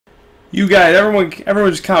You guys, everyone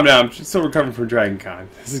just calm down. I'm still recovering from Dragon Con.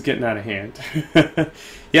 This is getting out of hand.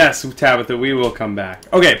 Yes, Tabitha, we will come back.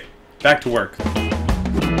 Okay, back to work.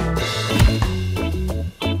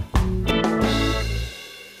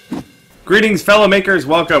 Greetings, fellow makers.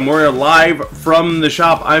 Welcome. We're live from the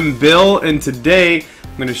shop. I'm Bill, and today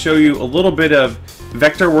I'm going to show you a little bit of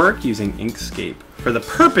vector work using Inkscape for the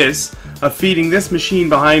purpose of feeding this machine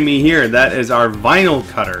behind me here. That is our vinyl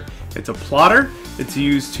cutter. It's a plotter. It's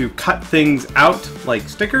used to cut things out like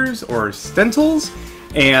stickers or stencils,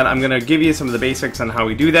 and I'm going to give you some of the basics on how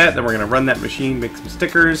we do that. Then we're going to run that machine, make some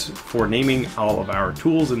stickers for naming all of our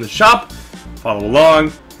tools in the shop. Follow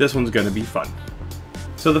along. This one's going to be fun.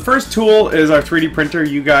 So the first tool is our 3D printer.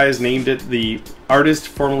 You guys named it the artist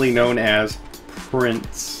formerly known as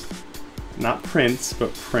Prince. Not Prince,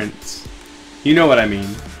 but Prince. You know what I mean.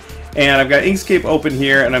 And I've got Inkscape open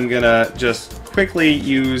here, and I'm going to just quickly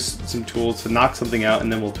use some tools to knock something out, and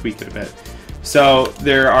then we'll tweak it a bit. So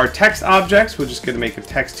there are text objects. We're just going to make a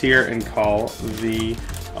text here and call the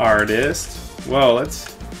artist. Whoa,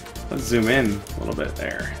 let's zoom in a little bit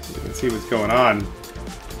there so we can see what's going on.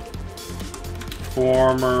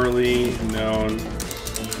 Formerly known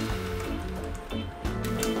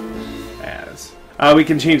as. We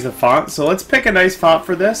can change the font, so let's pick a nice font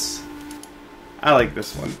for this. I like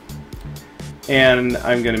this one. And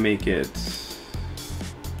I'm going to make it...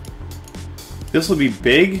 This will be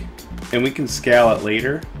big, and we can scale it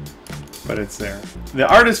later, but it's there. The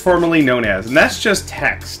artist formerly known as, and that's just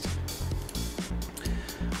text.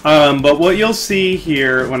 But what you'll see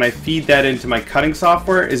here when I feed that into my cutting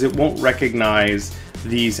software is it won't recognize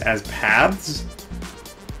these as paths.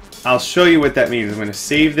 I'll show you what that means. I'm going to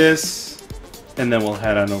save this, and then we'll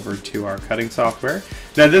head on over to our cutting software.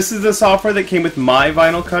 Now this is the software that came with my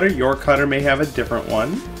vinyl cutter. Your cutter may have a different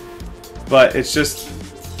one, but it's just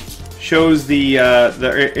shows the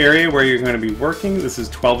area where you're going to be working. This is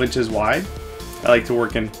 12 inches wide. I like to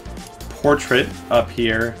work in portrait up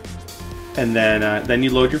here, and then you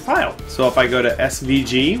load your file. So if I go to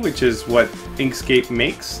SVG, which is what Inkscape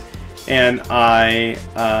makes, and I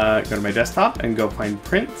go to my desktop and go find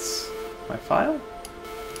prints, my file,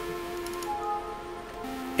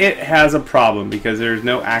 it has a problem because there's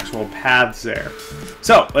no actual paths there.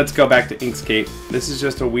 So let's go back to Inkscape. This is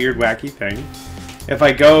just a weird, wacky thing. If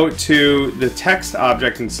I go to the text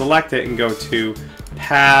object and select it and go to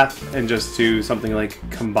path and just do something like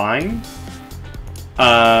combine,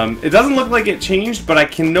 it doesn't look like it changed, but I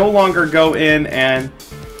can no longer go in and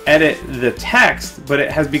edit the text, but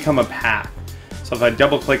it has become a path. So if I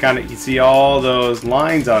double click on it, you see all those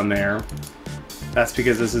lines on there. That's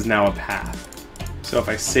because this is now a path. So if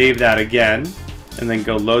I save that again and then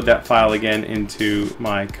go load that file again into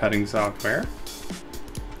my cutting software,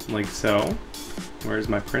 like so. Where's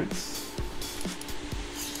my prints?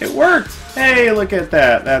 It worked! Hey, look at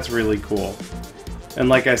that. That's really cool. And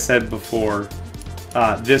like I said before,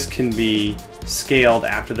 this can be scaled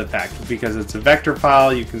after the fact. Because it's a vector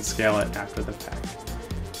file, you can scale it after the fact.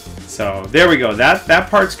 So there we go. That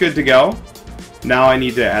part's good to go. Now I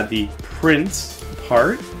need to add the prints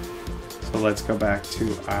part. So let's go back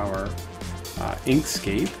to our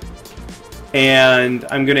Inkscape. And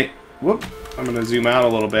I'm going to zoom out a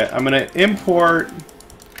little bit. I'm going to import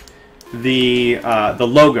the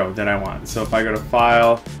logo that I want. So if I go to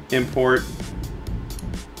File, Import,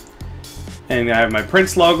 and I have my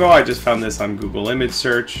Prints logo. I just found this on Google Image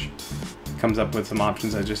Search. It comes up with some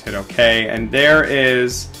options. I just hit OK, and there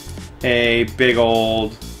is a big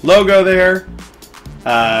old logo there.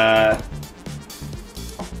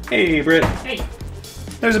 Hey, Britt. Hey.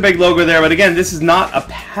 There's a big logo there, but again, this is not a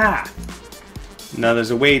path. Now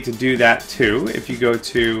there's a way to do that too. If you go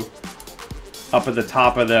to up at the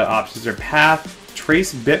top of the options are path,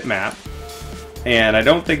 trace bitmap, and I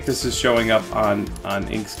don't think this is showing up on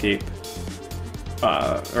Inkscape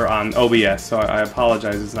or on OBS, so I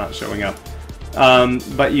apologize it's not showing up.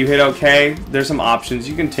 But you hit OK. There's some options.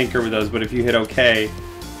 You can tinker with those, but if you hit OK,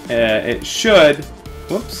 it should,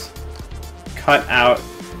 whoops, cut out.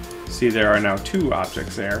 See, there are now two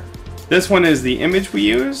objects there. This one is the image we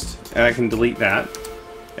used, and I can delete that.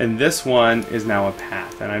 And this one is now a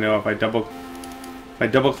path. And I know if I double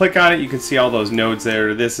click on it, you can see all those nodes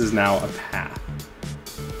there. This is now a path,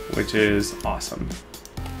 which is awesome.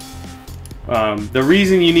 The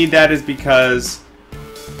reason you need that is because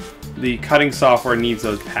the cutting software needs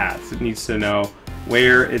those paths. It needs to know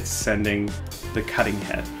where it's sending the cutting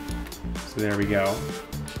head. So there we go.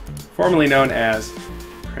 Formerly known as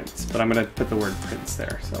prints, but I'm going to put the word prints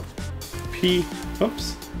there. So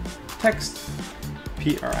text,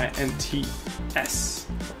 P-R-I-N-T-S,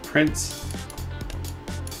 prints.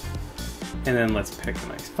 And then let's pick a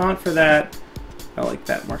nice font for that. I like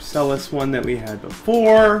that Marcellus one that we had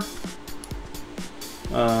before.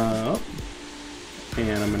 And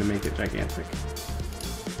I'm going to make it gigantic.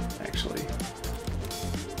 Actually.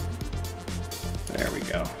 There we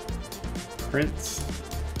go. Prints.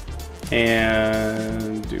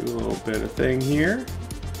 And do a little bit of thing here.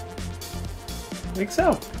 Like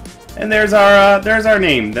so. And there's our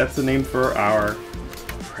name. That's the name for our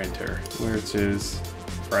printer, which is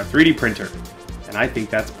for our 3D printer. And I think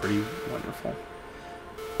that's pretty wonderful.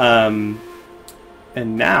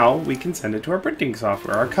 And now we can send it to our printing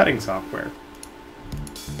software, our cutting software.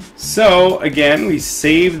 So again, we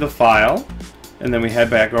save the file, and then we head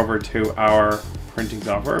back over to our printing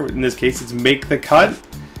software. In this case, it's Make the Cut,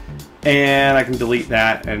 and I can delete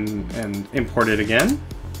that and import it again.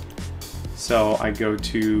 So I go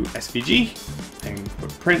to SVG and put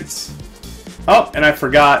prints. Oh, and I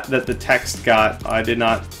forgot that the text I did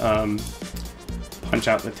not punch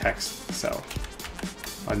out the text, so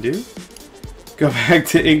undo. Go back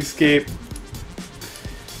to Inkscape.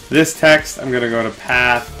 This text, I'm gonna go to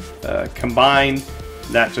Path, Combine.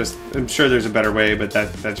 That just, I'm sure there's a better way, but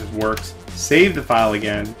that just works. Save the file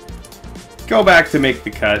again. Go back to Make the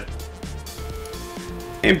Cut.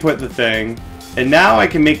 Input the thing. And now I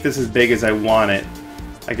can make this as big as I want it.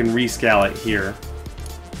 I can rescale it here.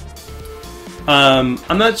 I'm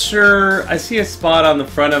not sure. I see a spot on the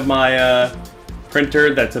front of my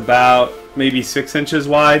printer that's about maybe 6 inches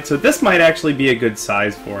wide. So this might actually be a good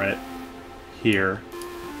size for it here.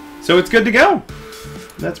 So it's good to go.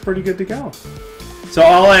 That's pretty good to go. So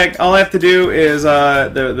all I have to do is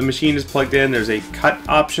the machine is plugged in. There's a cut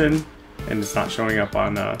option, and it's not showing up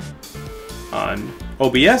on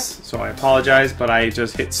OBS, so I apologize, but I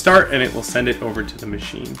just hit start and it will send it over to the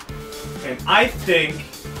machine. And I think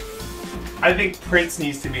Prince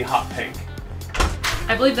needs to be hot pink.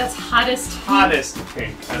 I believe that's hottest pink. Hottest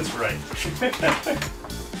pink, that's right.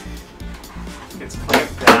 It's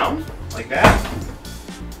clamped down like that.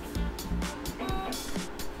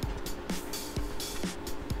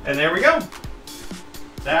 And there we go.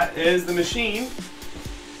 That is the machine.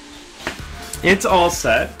 It's all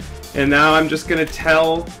set. And now I'm just going to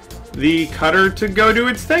tell the cutter to go do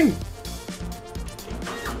its thing.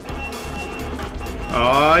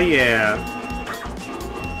 Oh yeah.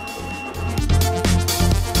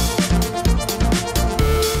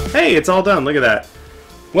 Hey, it's all done. Look at that.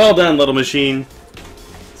 Well done, little machine.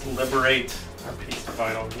 Let's liberate our piece of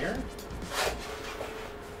vinyl here.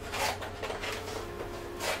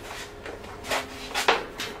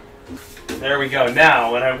 There we go.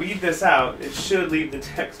 Now, when I weed this out, it should leave the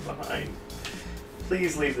text behind.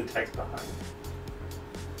 Please leave the text behind.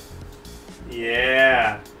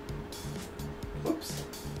 Yeah. Oops.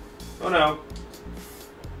 Oh no.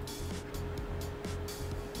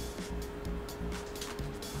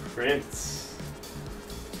 Prints.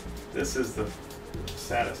 This is the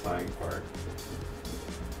satisfying part.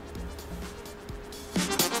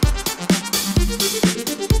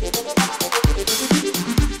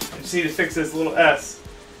 I just need to fix this little S.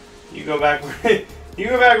 You go back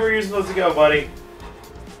where you're supposed to go, buddy.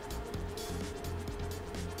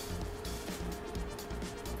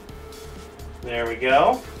 There we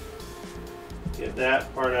go. Get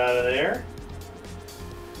that part out of there.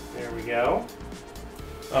 There we go.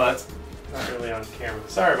 Oh, that's not really on camera.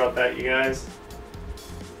 Sorry about that, you guys.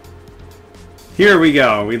 Here we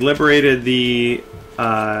go. We liberated the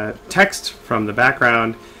text from the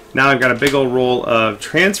background. Now I've got a big old roll of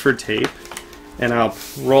transfer tape, and I'll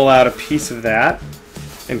roll out a piece of that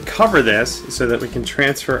and cover this so that we can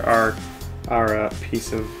transfer our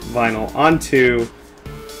piece of vinyl onto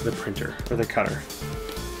the printer or the cutter.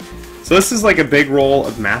 So this is like a big roll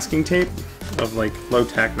of masking tape, of like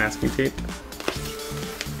low-tack masking tape.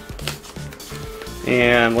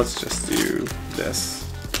 And let's just do this.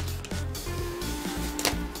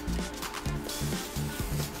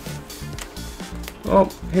 Oh,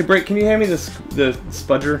 hey Brett, can you hand me the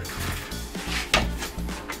spudger?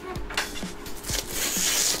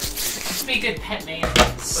 Be a good pet name,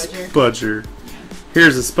 spudger. Spudger.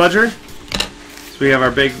 Here's a spudger. So we have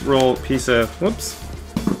our big roll piece of, whoops.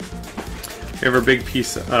 We have our big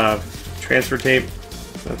piece of transfer tape.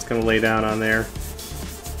 That's going to lay down on there.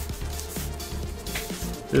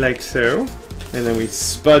 Like so. And then we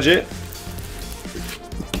spudge it.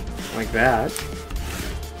 Like that.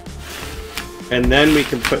 And then we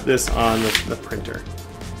can put this on the printer.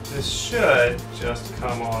 This should just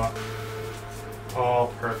come off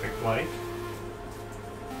all perfect like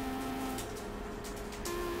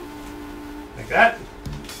that.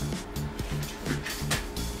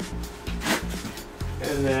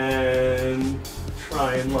 And then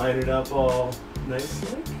try and line it up all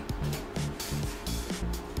nicely.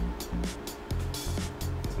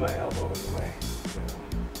 It's my elbow in the way. So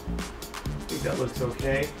I think that looks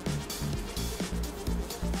okay.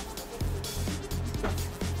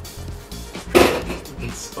 You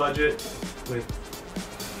can smudge it with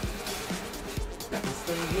this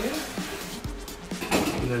thing here.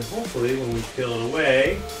 And then hopefully when we peel it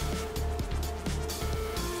away,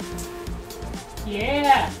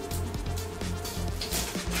 Yeah.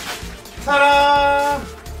 ta-da!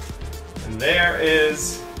 And there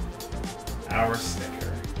is our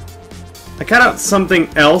sticker. I cut out something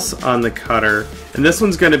else on the cutter, and this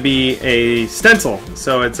one's going to be a stencil.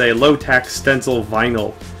 So it's a low-tack stencil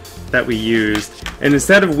vinyl that we used. And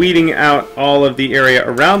instead of weeding out all of the area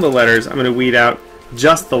around the letters, I'm going to weed out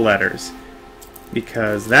just the letters,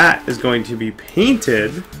 because that is going to be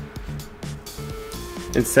painted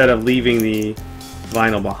instead of leaving the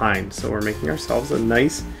vinyl behind. So we're making ourselves a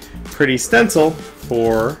nice pretty stencil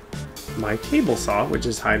for my table saw, which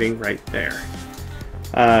is hiding right there.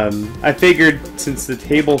 I figured since the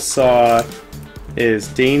table saw is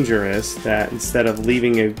dangerous that instead of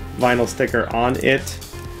leaving a vinyl sticker on it,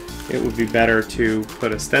 it would be better to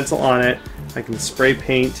put a stencil on it. I can spray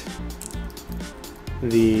paint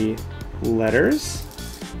the letters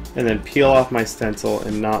and then peel off my stencil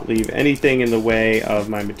and not leave anything in the way of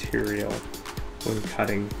my material when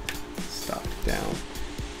cutting stuff down.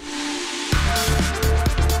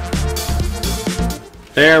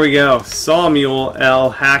 There we go, Samuel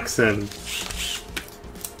L. Haxon.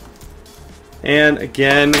 And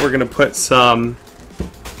again, we're going to put some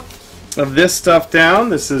of this stuff down.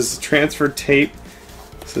 This is transfer tape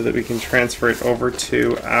so that we can transfer it over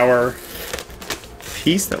to our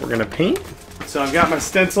piece that we're going to paint. So I've got my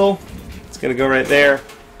stencil. It's going to go right there.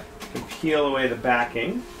 And peel away the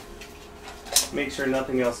backing. Make sure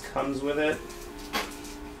nothing else comes with it.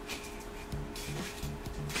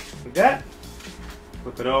 Like that.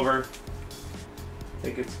 Flip it over. I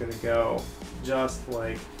think it's going to go just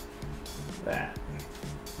like that.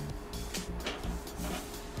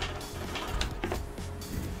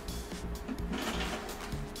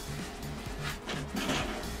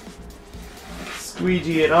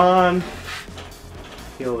 Squeegee it on.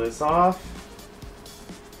 Peel this off.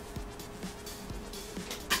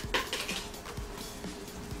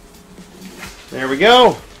 There we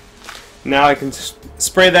go. Now I can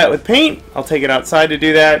spray that with paint. I'll take it outside to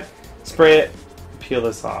do that. Spray it, peel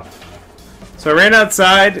this off. So I ran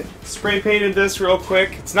outside, spray painted this real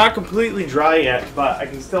quick. It's not completely dry yet, but I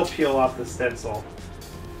can still peel off the stencil.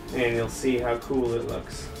 And you'll see how cool it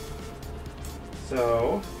looks.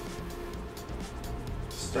 So,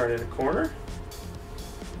 start at a corner.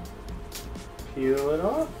 Peel it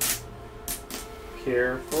off.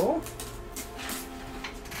 Careful.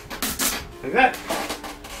 Like that.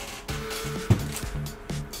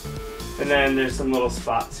 And then there's some little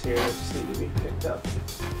spots here that just need to be picked up.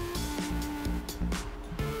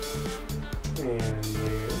 And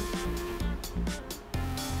there.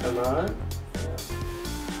 Come on. Yeah.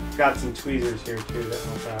 Got some tweezers here too that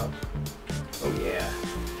help out. Oh yeah.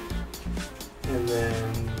 And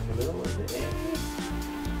then in the middle of the A.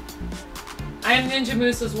 I am Ninja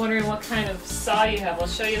Moose was wondering what kind of saw you have. I'll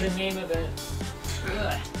show you the name of it.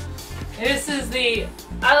 Ugh. This is the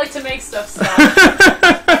I like to make stuff saw.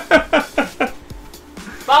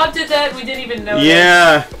 Bob did that and we didn't even know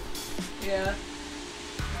Yeah. that. Yeah.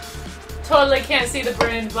 Totally can't see the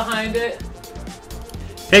brand behind it.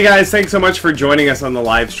 Hey guys, thanks so much for joining us on the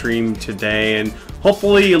live stream today, and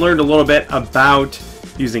hopefully you learned a little bit about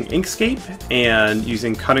using Inkscape and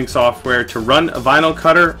using cutting software to run a vinyl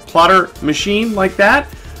cutter plotter machine like that.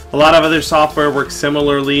 A lot of other software works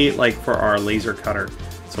similarly, like for our laser cutter.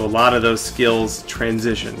 So a lot of those skills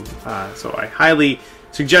transition. So I highly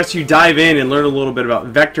suggest you dive in and learn a little bit about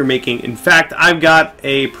vector making. In fact, I've got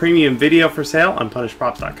a premium video for sale on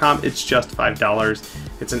punishprops.com. It's just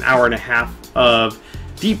 $5. It's an hour and a half of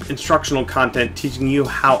deep instructional content teaching you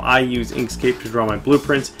how I use Inkscape to draw my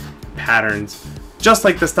blueprints, patterns, just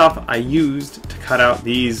like the stuff I used to cut out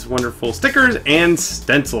these wonderful stickers and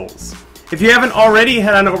stencils. If you haven't already,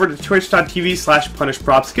 head on over to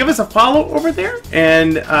twitch.tv/punishprops. Give us a follow over there,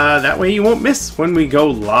 and that way you won't miss when we go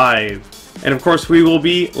live. And of course, we will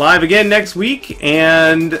be live again next week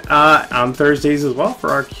and on Thursdays as well for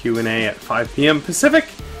our Q&A at 5 p.m. Pacific.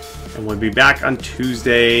 And we'll be back on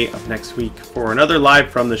Tuesday of next week for another live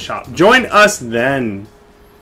from the shop. Join us then.